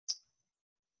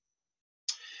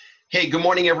Hey, good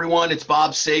morning, everyone. It's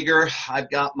Bob Sager. I've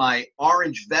got my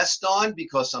orange vest on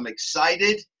because I'm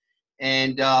excited,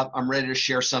 and I'm ready to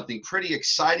share something pretty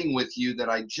exciting with you that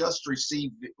I just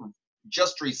received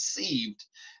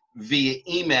via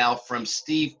email from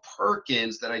Steve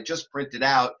Perkins that I just printed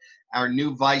out, our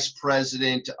new Vice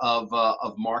President of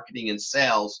Marketing and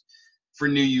Sales for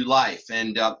NewULife.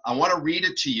 And I want to read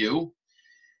it to you,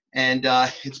 and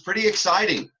it's pretty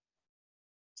exciting.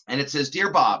 And it says,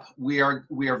 "Dear Bob, we are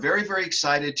very, very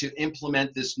excited to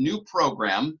implement this new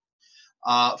program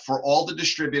for all the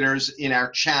distributors in our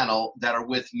channel that are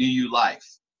with NewULife.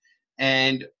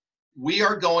 And we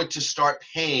are going to start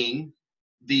paying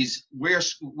these, we're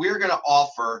going to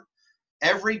offer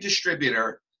every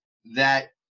distributor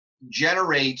that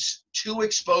generates 2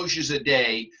 exposures a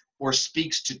day or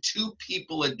speaks to 2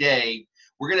 people a day,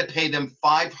 we're going to pay them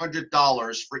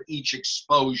 $500 for each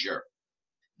exposure.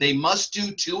 They must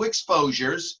do 2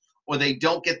 exposures or they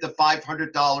don't get the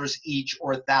 $500 each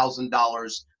or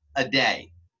 $1,000 a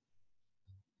day."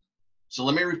 So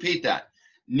let me repeat that.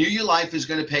 NewULife is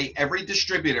going to pay every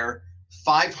distributor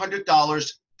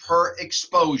 $500 per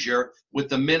exposure with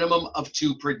the minimum of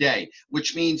 2 per day,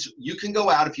 which means you can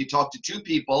go out if you talk to 2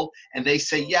 people and they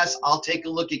say, yes, I'll take a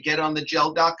look at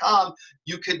getonthegel.com.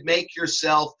 You could make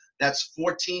yourself, that's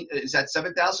 14, is that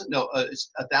 7,000? No, it's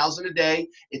 1,000 a day.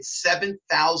 It's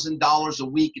 $7,000 a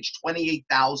week. It's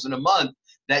 $28,000 a month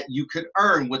that you could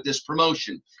earn with this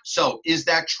promotion. So is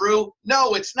that true?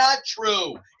 No, it's not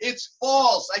true. It's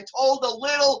false. I told a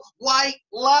little white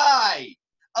lie.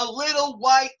 A little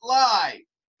white lie.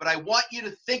 But I want you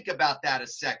to think about that a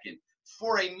second.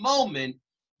 For a moment,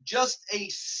 just a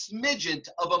smidgen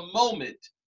of a moment,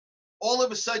 all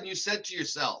of a sudden you said to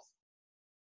yourself,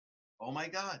 oh my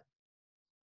God,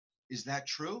 is that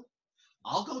true?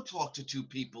 I'll go talk to 2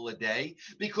 people a day,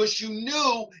 because you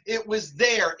knew it was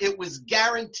there. It was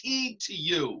guaranteed to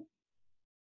you.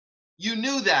 You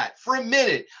knew that for a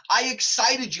minute. I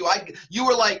excited you. You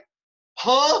were like,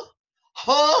 huh?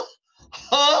 Huh?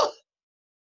 Huh?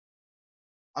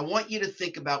 I want you to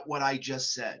think about what I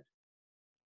just said.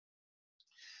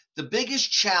 The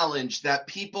biggest challenge that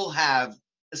people have,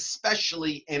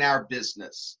 especially in our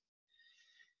business,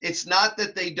 it's not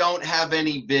that they don't have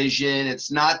any vision.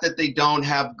 It's not that they don't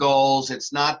have goals.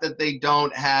 It's not that they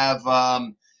don't have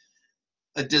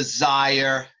a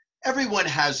desire. Everyone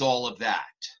has all of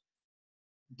that.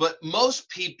 But most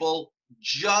people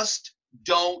just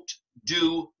don't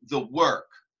do the work,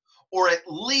 or at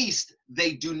least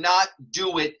they do not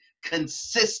do it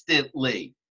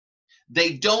consistently.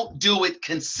 They don't do it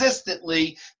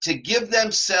consistently to give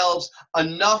themselves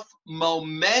enough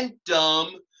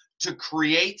momentum to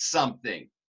create something.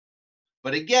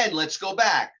 But again, let's go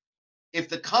back. If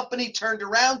the company turned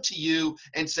around to you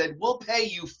and said, we'll pay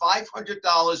you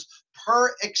 $500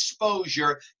 per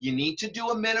exposure, you need to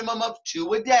do a minimum of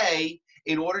 2 a day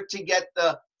in order to get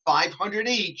the 500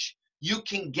 each, you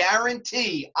can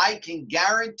guarantee, I can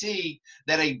guarantee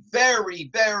that a very,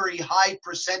 very high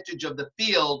percentage of the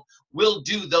field will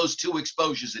do those 2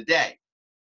 exposures a day.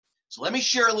 So let me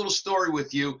share a little story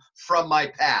with you from my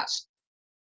past.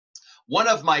 One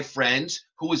of my friends,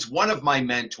 who was one of my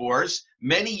mentors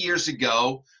many years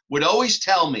ago, would always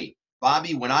tell me,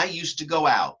 Bobby, when I used to go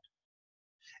out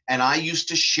and I used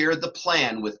to share the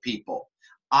plan with people,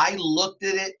 I looked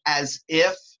at it as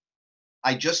if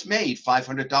I just made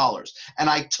 $500. And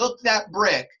I took that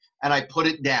brick and I put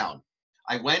it down.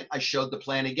 I went, I showed the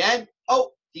plan again.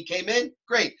 Oh, he came in.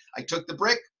 Great. I took the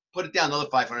brick, put it down, another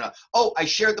 $500. Oh, I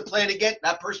shared the plan again.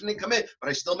 That person didn't come in, but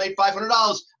I still made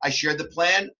 $500. I shared the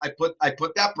plan. I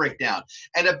put that brick down.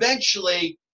 And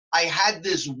eventually I had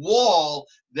this wall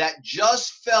that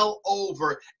just fell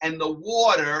over, and the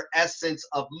water essence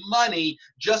of money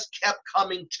just kept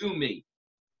coming to me.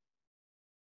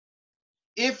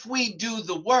 If we do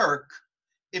the work,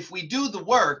 if we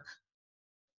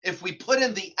put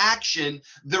in the action,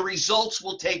 the results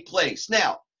will take place.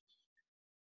 Now,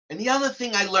 and the other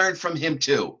thing I learned from him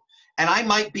too, and I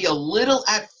might be a little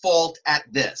at fault at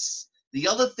this. The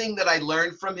other thing that I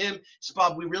learned from him is,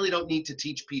 Bob, we really don't need to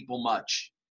teach people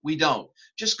much. We don't.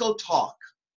 Just go talk.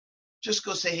 Just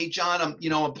go say, hey, John,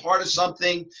 I'm part of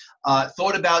something.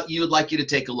 Thought about you. I'd like you to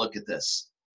take a look at this.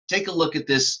 Take a look at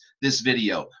this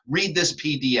video. Read this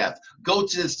PDF. Go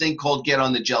to this thing called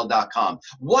getonthegel.com.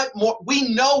 What more?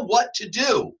 We know what to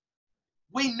do.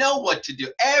 We know what to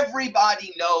do.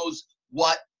 Everybody knows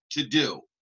what to do.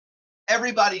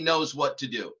 Everybody knows what to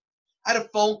do. I had a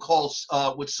phone call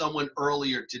with someone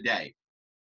earlier today,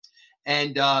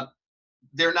 and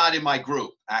they're not in my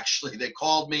group, actually. They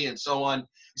called me and so on.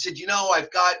 He said,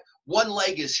 I've got one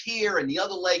leg is here and the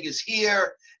other leg is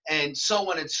here, and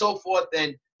so on and so forth.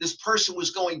 And this person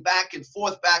was going back and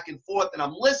forth, and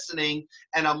I'm listening,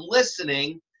 and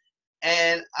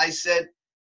and I said,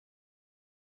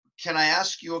 can I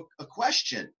ask you a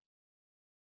question?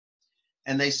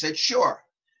 And they said, sure.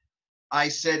 I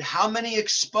said, how many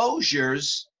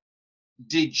exposures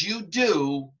did you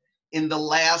do in the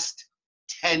last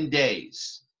 10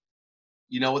 days?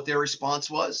 You know what their response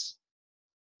was?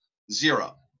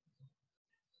 Zero.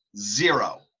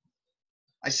 Zero.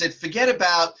 I said, forget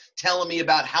about telling me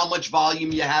about how much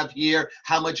volume you have here,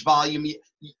 how much volume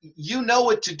you know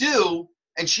what to do.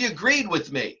 And she agreed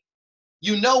with me.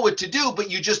 You know what to do,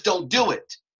 but you just don't do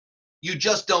it. You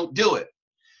just don't do it.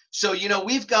 So, you know,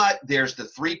 there's the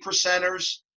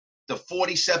 3%ers, the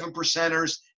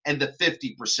 47%ers, and the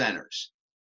 50%ers.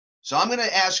 So I'm going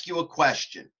to ask you a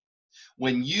question.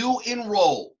 When you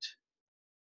enrolled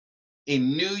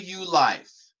in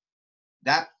NewULife,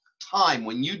 that time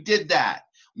when you did that,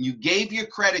 when you gave your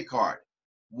credit card,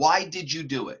 why did you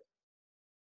do it?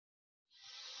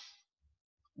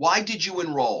 Why did you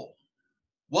enroll?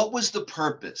 What was the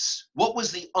purpose? What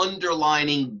was the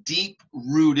underlining,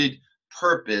 deep-rooted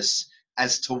purpose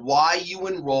as to why you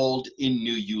enrolled in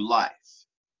NewULife?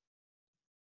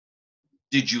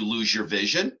 Did you lose your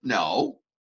vision? No.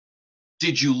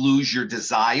 Did you lose your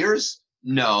desires?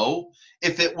 No.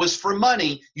 If it was for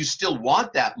money, you still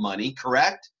want that money,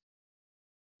 correct?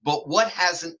 But what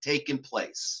hasn't taken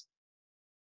place?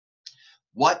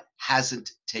 What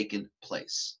hasn't taken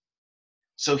place?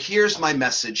 So here's my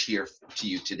message here to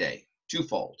you today,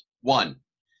 twofold. One,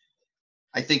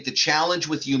 I think the challenge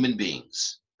with human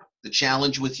beings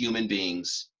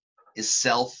is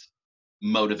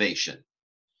self-motivation,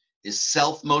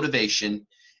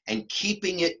 and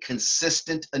keeping it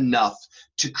consistent enough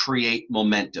to create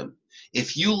momentum.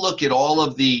 If you look at all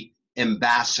of the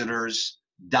ambassadors,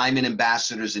 diamond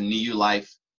ambassadors in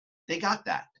NewULife, they got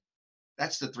that.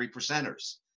 That's the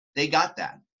 3%ers. They got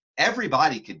that.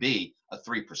 Everybody could be a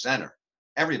 3%er.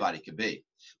 Everybody could be,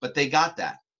 but they got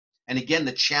that. And again,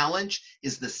 the challenge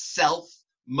is the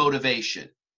self-motivation.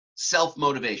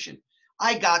 Self-motivation.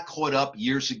 I got caught up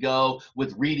years ago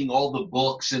with reading all the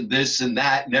books and this and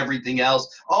that and everything else.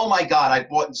 Oh my God, I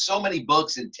bought so many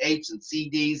books and tapes and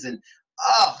CDs and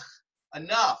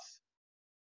enough.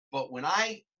 But when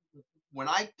I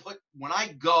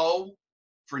go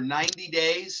for 90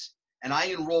 days and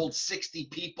I enrolled 60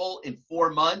 people in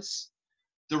 4 months,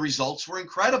 the results were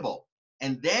incredible.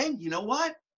 And then, you know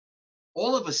what?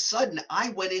 All of a sudden, I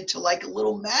went into like a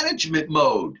little management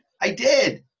mode. I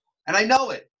did. And I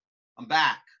know it. I'm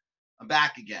back. I'm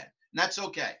back again. And that's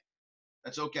okay.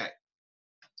 That's okay.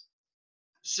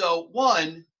 So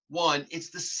one, it's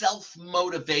the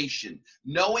self-motivation,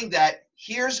 knowing that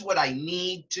here's what I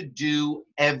need to do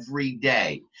every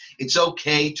day. It's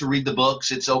okay to read the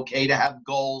books. It's okay to have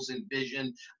goals and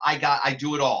vision. I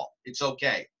do it all. It's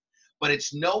okay. But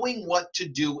it's knowing what to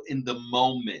do in the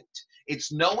moment.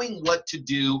 It's knowing what to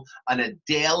do on a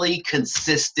daily,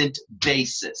 consistent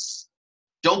basis.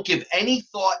 Don't give any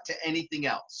thought to anything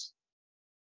else.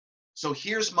 So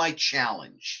here's my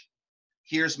challenge.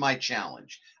 Here's my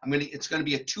challenge. It's going to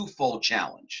be a twofold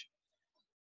challenge.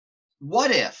 What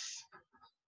if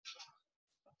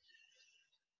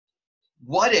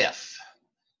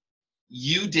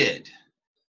you did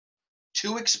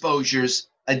 2 exposures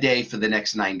a day for the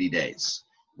next 90 days?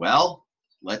 Well,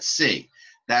 let's see.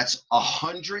 That's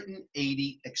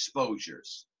 180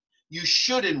 exposures. You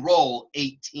should enroll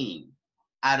 18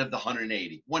 out of the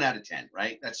 180, 1 out of 10,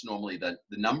 right? That's normally the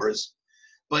numbers.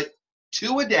 But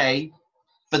 2 a day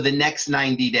for the next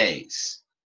 90 days.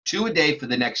 2 a day for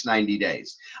the next 90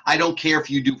 days. I don't care if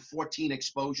you do 14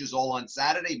 exposures all on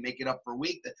Saturday, make it up for a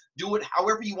week. Do it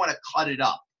however you want to cut it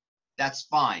up. That's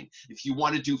fine. If you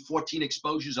want to do 14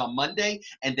 exposures on Monday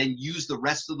and then use the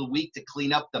rest of the week to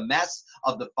clean up the mess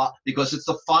of because it's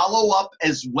the follow-up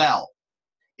as well.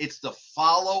 It's the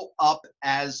follow-up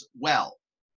as well.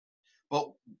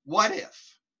 But what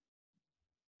if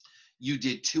you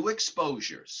did 2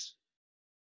 exposures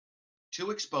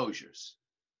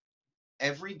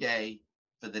every day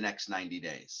for the next 90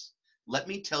 days? Let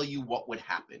me tell you what would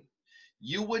happen.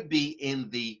 You would be in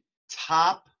the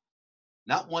top,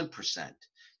 not 1%,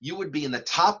 you would be in the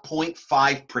top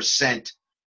 0.5%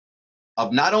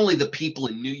 of not only the people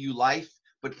in NewULife,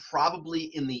 but probably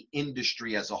in the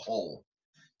industry as a whole.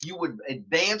 You would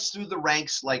advance through the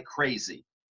ranks like crazy.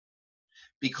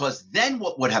 Because then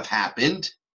what would have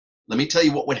happened, let me tell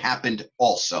you what would happen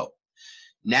also.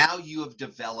 Now you have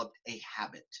developed a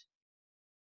habit.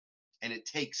 And it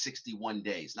takes 61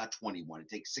 days, not 21. It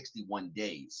takes 61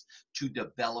 days to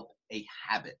develop a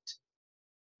habit.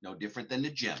 No different than the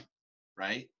gym,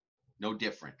 right? No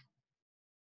different.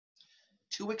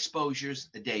 2 exposures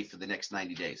a day for the next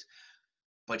 90 days.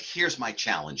 But here's my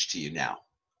challenge to you now.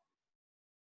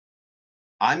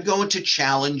 I'm going to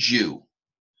challenge you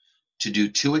to do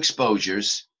 2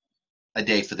 exposures a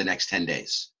day for the next 10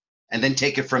 days, and then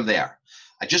take it from there.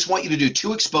 I just want you to do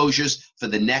 2 exposures for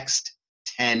the next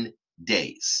 10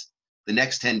 days. The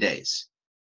next 10 days.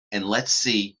 And let's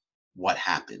see what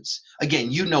happens.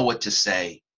 Again, you know what to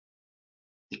say.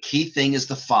 The key thing is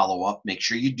the follow-up. Make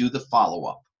sure you do the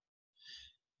follow-up.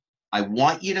 I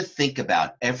want you to think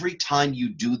about every time you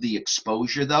do the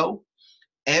exposure, though,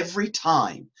 every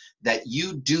time that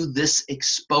you do this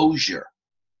exposure,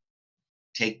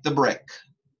 take the brick,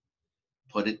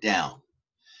 put it down.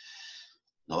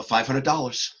 Another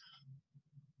 $500.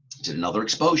 Did another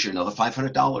exposure, another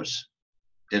 $500.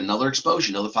 Did another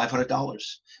exposure, another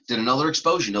 $500. Did another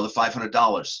exposure, another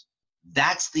 $500.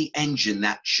 That's the engine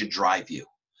that should drive you.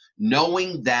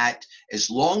 Knowing that as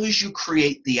long as you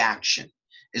create the action,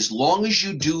 as long as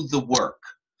you do the work,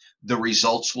 the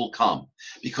results will come.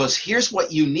 Because here's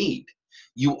what you need.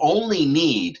 You only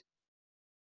need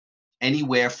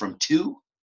anywhere from 2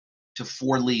 to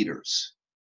 4 leaders.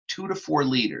 2 to 4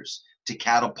 leaders to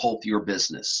catapult your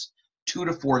business. 2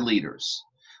 to 4 leaders.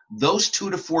 Those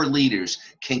 2 to 4 leaders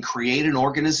can create an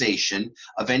organization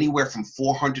of anywhere from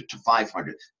 400 to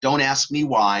 500. Don't ask me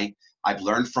why. I've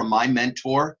learned from my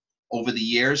mentor over the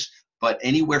years, but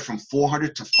anywhere from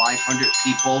 400 to 500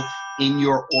 people in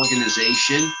your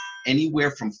organization,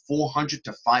 anywhere from 400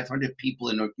 to 500 people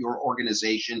in your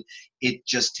organization, it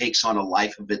just takes on a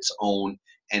life of its own,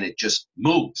 and it just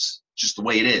moves. Just the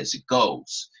way it is. It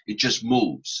goes. It just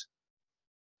moves.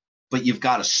 But you've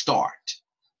got to start.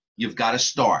 You've got to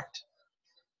start.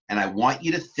 And I want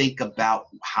you to think about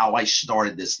how I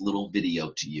started this little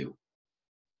video to you.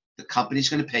 The company's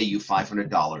going to pay you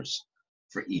 $500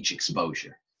 for each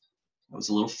exposure. That was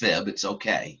a little fib. It's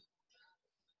okay.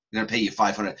 They're going to pay you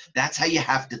 $500. That's how you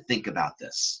have to think about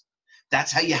this.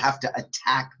 That's how you have to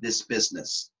attack this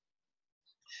business.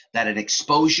 That an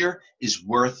exposure is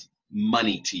worth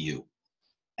money to you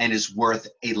and is worth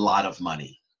a lot of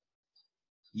money.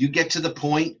 You get to the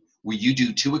point where you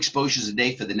do 2 exposures a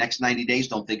day for the next 90 days,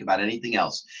 don't think about anything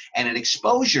else. And an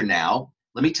exposure now,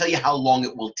 let me tell you how long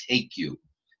it will take you.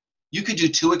 You could do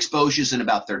 2 exposures in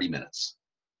about 30 minutes.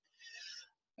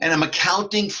 And I'm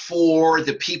accounting for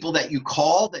the people that you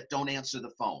call that don't answer the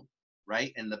phone,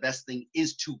 right? And the best thing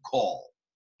is to call,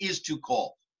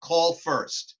 Call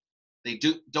first. They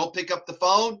don't pick up the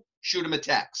phone, shoot them a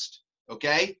text,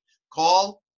 okay?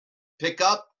 Call, pick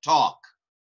up, talk.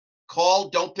 Call,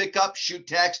 don't pick up, shoot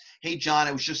text. Hey, John,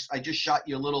 I just shot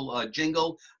you a little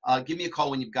jingle. Give me a call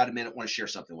when you've got a minute. I want to share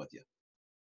something with you.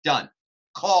 Done.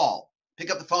 Call, pick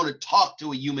up the phone and talk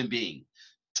to a human being.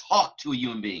 Talk to a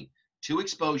human being. 2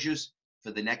 exposures for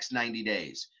the next 90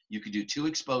 days. You could do 2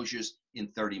 exposures in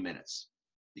 30 minutes.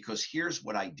 Because here's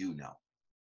what I do know.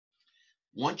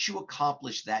 Once you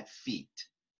accomplish that feat,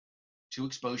 2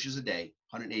 exposures a day,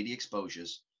 180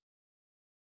 exposures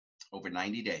over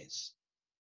 90 days,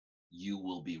 you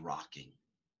will be rocking.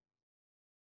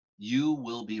 You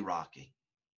will be rocking.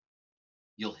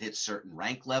 You'll hit certain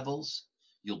rank levels.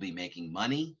 You'll be making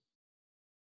money.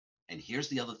 And here's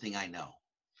the other thing I know.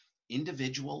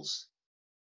 Individuals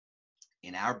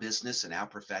in our business, in our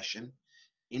profession,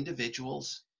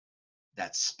 individuals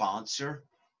that sponsor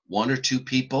 1 or 2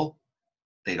 people,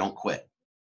 they don't quit.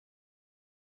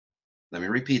 Let me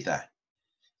repeat that.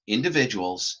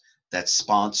 Individuals that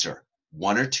sponsor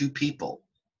 1 or 2 people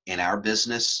in our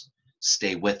business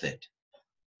stay with it.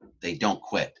 They don't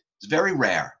quit. It's very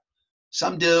rare.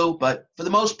 Some do, but for the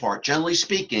most part, generally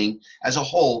speaking, as a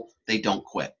whole, they don't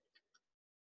quit.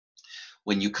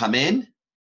 When you come in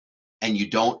and you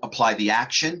don't apply the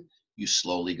action, you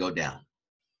slowly go down.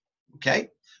 Okay?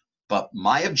 But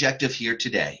my objective here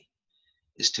today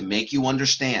is to make you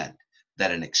understand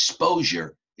that an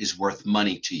exposure is worth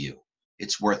money to you.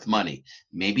 It's worth money.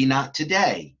 Maybe not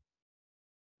today,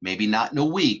 maybe not in a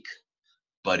week,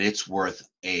 but it's worth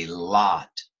a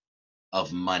lot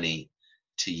of money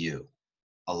to you.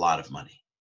 A lot of money.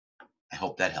 I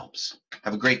hope that helps.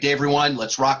 Have a great day, everyone.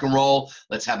 Let's rock and roll.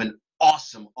 Let's have an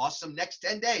awesome next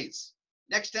 10 days.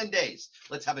 Next 10 days.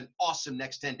 Let's have an awesome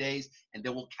next 10 days, and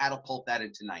then we'll catapult that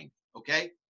into 90.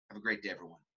 Okay? Have a great day,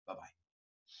 everyone. Bye-bye.